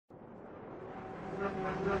Hi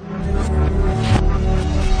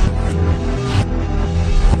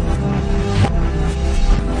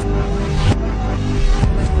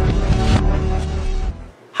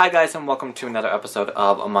guys, and welcome to another episode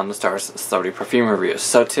of Among the Stars Celebrity Perfume Reviews.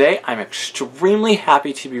 So today I'm extremely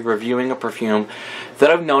happy to be reviewing a perfume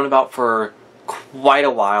that I've known about for quite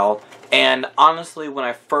a while. And honestly, when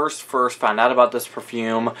I first found out about this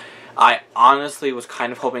perfume, I honestly was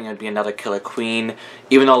kind of hoping it'd be another Killer Queen,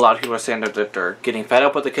 even though a lot of people are saying that they're getting fed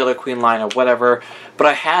up with the Killer Queen line or whatever. But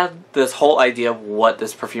I had this whole idea of what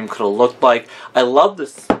this perfume could have looked like. I love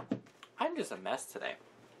this. I'm just a mess today.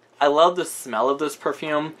 I love the smell of this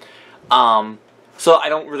perfume, so I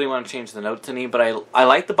don't really want to change the notes any, but I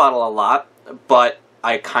like the bottle a lot, but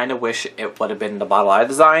I kind of wish it would have been the bottle I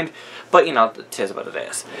designed, but you know, it is what it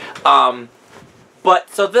is.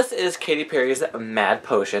 So this is Katy Perry's Mad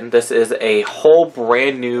Potion. This is a whole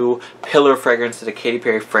brand new pillar fragrance to the Katy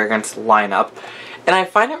Perry fragrance lineup, and I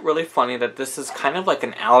find it really funny that this is kind of like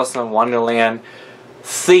an Alice in Wonderland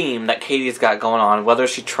theme that Katy's got going on, whether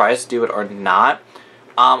she tries to do it or not.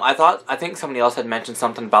 I think somebody else had mentioned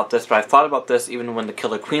something about this, but I thought about this even when the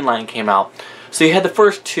Killer Queen line came out. So you had the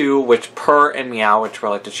first two, which Purr and Meow, which were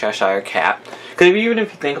like the Cheshire Cat. Because even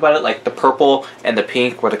if you think about it, like the purple and the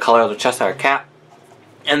pink were the color of the Cheshire Cat.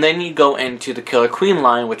 And then you go into the Killer Queen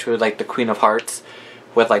line, which was like the Queen of Hearts,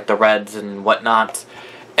 with like the reds and whatnot.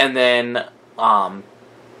 And then,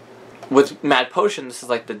 with Mad Potion, this is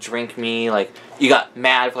like the Drink Me, like, you got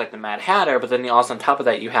Mad for like the Mad Hatter, but then you also on top of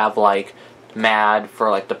that you have like Mad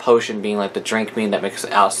for like the potion being like the Drink Me that makes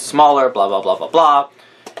Alice smaller, blah blah blah blah blah.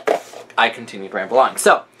 I continued to ramble on.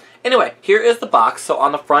 So, anyway, here is the box. So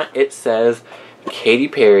on the front it says Katy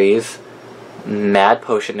Perry's Mad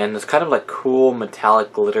Potion in this kind of like cool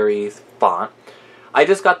metallic glittery font. I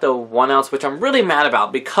just got the 1 ounce, which I'm really mad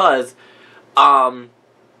about because I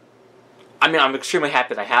mean, I'm extremely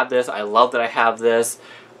happy that I have this. I love that I have this.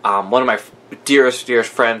 One of my dearest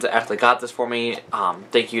friends actually got this for me.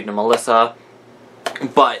 Thank you to Melissa.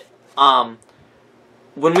 But,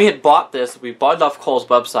 when we had bought this, we bought it off Kohl's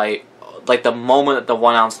website, like, the moment that the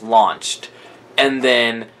 1 ounce launched. And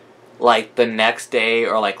then, like, the next day,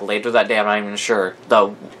 or, like, later that day, I'm not even sure,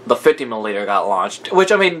 the 50 milliliter got launched.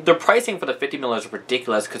 Which, I mean, the pricing for the 50 milliliter is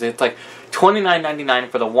ridiculous, because it's, like, $29.99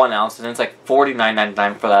 for the 1 ounce, and it's, like,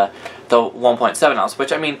 $49.99 for the 1.7 ounce.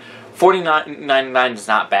 Which, I mean, $49.99 is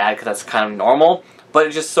not bad, because that's kind of normal, but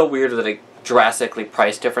it's just so weird that it drastically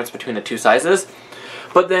price difference between the two sizes.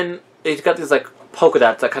 But then it's got these like polka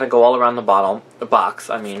dots that kind of go all around the box.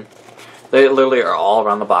 I mean, they literally are all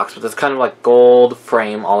around the box, but it's kind of like gold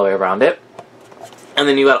frame all the way around it. And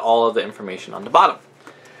then you got all of the information on the bottom.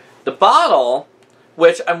 The bottle,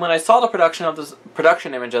 which when I saw the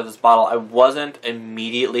production image of this bottle, I wasn't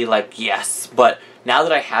immediately like yes, but now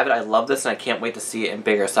that I have it, I love this and I can't wait to see it in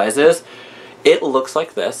bigger sizes. It looks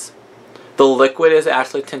like this. The liquid is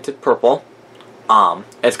actually tinted purple.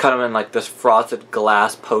 It's kind of in like this frosted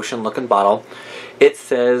glass potion looking bottle. It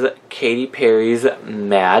says Katy Perry's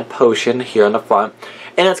Mad Potion here on the front.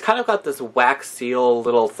 And it's kind of got this wax seal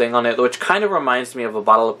little thing on it, which kind of reminds me of a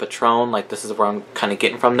bottle of Patron. Like, this is where I'm kind of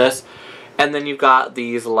getting from this. And then you've got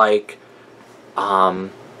these like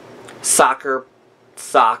soccer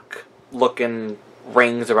sock looking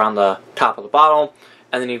rings around the top of the bottle.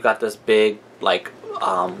 And then you've got this big like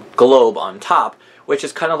globe on top, which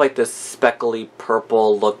is kind of like this speckly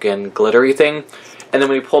purple looking glittery thing. And then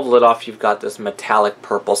when you pull the lid off, you've got this metallic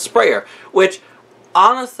purple sprayer, which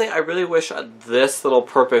honestly I really wish this little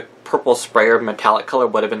purple sprayer metallic color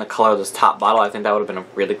would have been the color of this top bottle. I think that would have been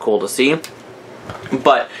really cool to see,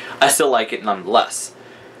 but I still like it nonetheless.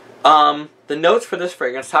 The notes for this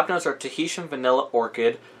fragrance, top notes are Tahitian vanilla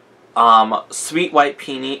orchid, sweet white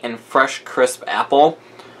peony, and fresh crisp apple,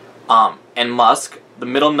 and musk. The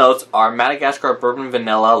middle notes are Madagascar bourbon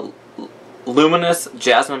vanilla, luminous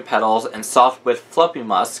jasmine petals, and soft with fluffy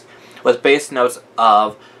musk, with base notes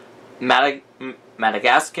of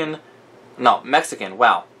Mexican,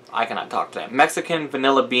 wow, I cannot talk today. Mexican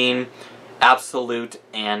vanilla bean, absolute,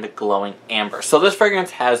 and glowing amber. So this fragrance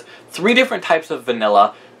has 3 different types of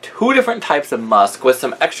vanilla, 2 different types of musk, with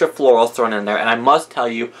some extra florals thrown in there, and I must tell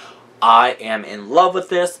you, I am in love with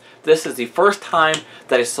this. This is the first time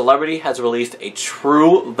that a celebrity has released a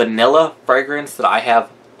true vanilla fragrance that I have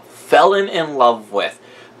fallen in love with.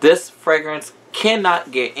 This fragrance cannot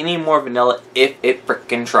get any more vanilla if it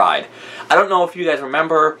frickin' tried. I don't know if you guys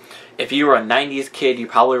remember, if you were a 90s kid, you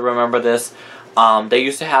probably remember this. They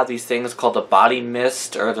used to have these things called the body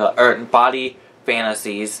mist or body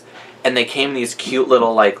fantasies, and they came in these cute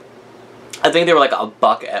little like I think they were like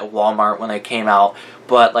 $1 at Walmart when they came out,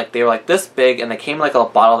 but like they were like this big, and they came like a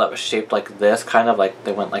bottle that was shaped like this, kind of like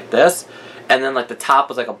they went like this, and then like the top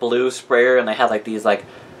was like a blue sprayer, and they had like these like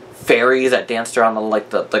fairies that danced around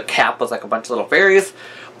the cap was like a bunch of little fairies,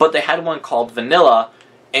 but they had one called Vanilla,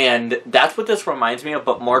 and that's what this reminds me of,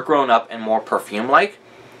 but more grown up and more perfume like.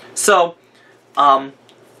 So,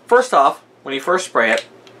 first off, when you first spray it,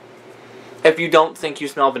 if you don't think you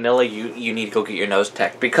smell vanilla, you need to go get your nose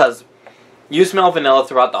checked, because you smell vanilla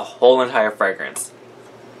throughout the whole entire fragrance.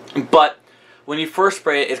 But when you first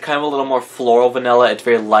spray it, it's kind of a little more floral vanilla. It's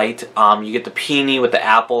very light. You get the peony with the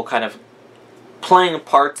apple kind of playing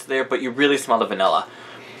parts there, but you really smell the vanilla.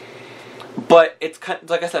 But it's kind of,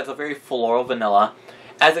 like I said, it's a very floral vanilla.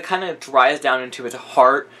 As it kind of dries down into its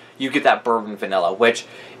heart, you get that bourbon vanilla, which,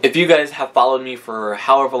 if you guys have followed me for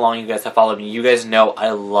however long you guys have followed me, you guys know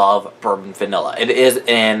I love bourbon vanilla. It is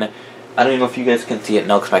in, I don't even know if you guys can see it,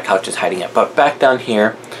 no, because my couch is hiding it, but back down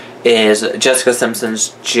here is Jessica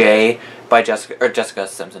Simpson's J by Jennifer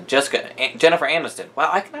Aniston.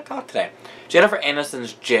 Wow, I cannot talk today. Jennifer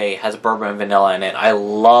Aniston's J has bourbon vanilla in it. I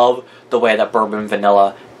love the way that bourbon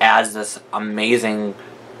vanilla adds this amazing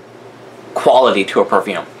quality to a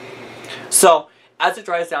perfume. So, as it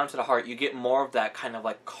dries down to the heart, you get more of that kind of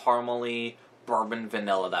like caramely bourbon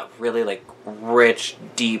vanilla, that really like rich,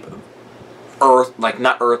 deep, like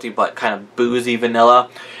not earthy, but kind of boozy vanilla.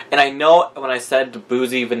 And I know when I said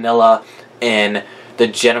boozy vanilla in the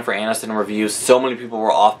Jennifer Aniston review, so many people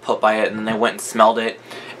were off put by it, and then they went and smelled it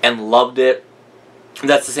and loved it.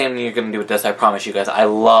 That's the same thing you're going to do with this, I promise you guys. I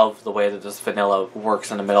love the way that this vanilla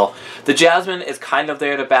works in the middle. The jasmine is kind of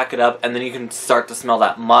there to back it up, and then you can start to smell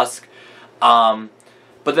that musk.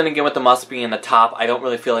 But then again, with the musk being in the top, I don't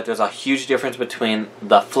really feel like there's a huge difference between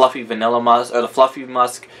the fluffy vanilla musk, or the fluffy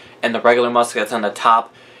musk, and the regular musk that's on the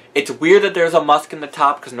top. It's weird that there's a musk in the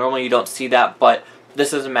top, because normally you don't see that, but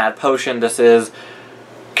this is a mad potion. This is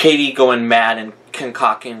Katy going mad and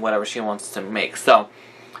concocting whatever she wants to make. So,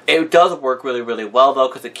 it does work really, really well, though,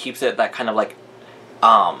 because it keeps it that kind of like,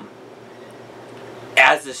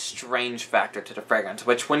 adds this strange factor to the fragrance,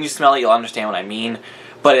 which when you smell it, you'll understand what I mean.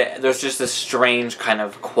 But there's just this strange kind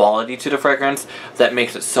of quality to the fragrance that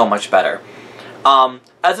makes it so much better.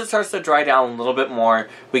 As it starts to dry down a little bit more,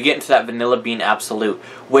 we get into that Vanilla Bean Absolute,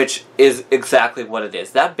 which is exactly what it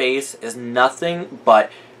is. That base is nothing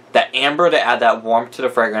but that amber to add that warmth to the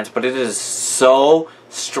fragrance, but it is so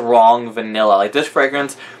strong vanilla. Like this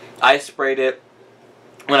fragrance, I sprayed it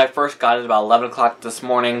when I first got it about 11 o'clock this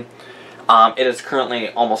morning. It is currently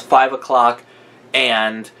almost 5 o'clock,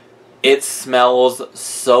 and it smells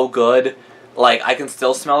so good. Like, I can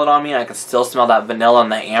still smell it on me, and I can still smell that vanilla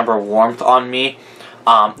and the amber warmth on me.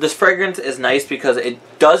 This fragrance is nice because it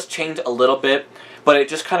does change a little bit, but it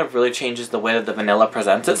just kind of really changes the way that the vanilla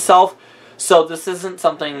presents itself. So this isn't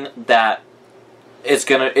something that is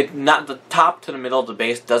not the top to the middle of the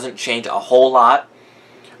base doesn't change a whole lot,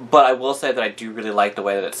 but I will say that I do really like the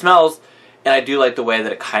way that it smells, and I do like the way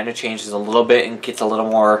that it kind of changes a little bit and gets a little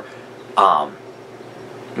more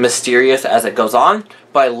mysterious as it goes on.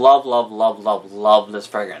 But I love, love, love, love, love this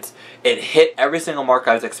fragrance. It hit every single mark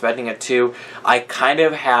I was expecting it to. I kind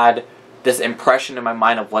of had this impression in my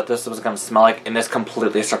mind of what this was going to smell like, and this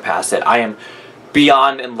completely surpassed it. I am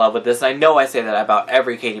beyond in love with this. And I know I say that about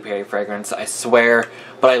every Katy Perry fragrance, I swear,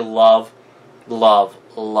 but I love, love,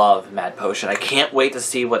 love Mad Potion. I can't wait to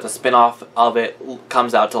see what the spin-off of it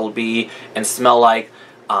comes out to be and smell like.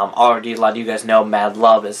 Already a lot of you guys know Mad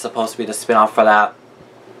Love is supposed to be the spin-off for that,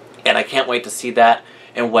 and I can't wait to see that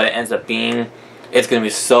and what it ends up being. It's going to be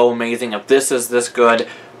so amazing. If this is this good,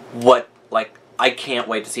 I can't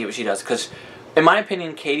wait to see what she does, because in my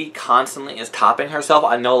opinion, Katy constantly is topping herself.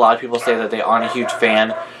 I know a lot of people say that they aren't a huge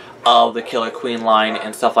fan of the Killer Queen line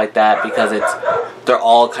and stuff like that because they're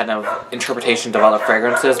all kind of interpretations of other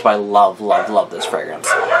fragrances, but I love, love, love this fragrance.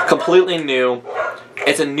 Completely new.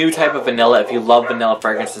 It's a new type of vanilla. If you love vanilla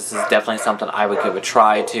fragrance, this is definitely something I would give a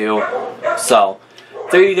try to. So,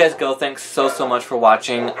 there you guys go. Thanks so, so much for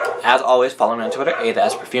watching. As always, follow me on Twitter,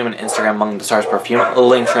 @Perfume, and Instagram, Among the Stars Perfume.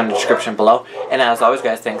 Links are in the description below. And as always,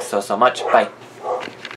 guys, thanks so, so much. Bye.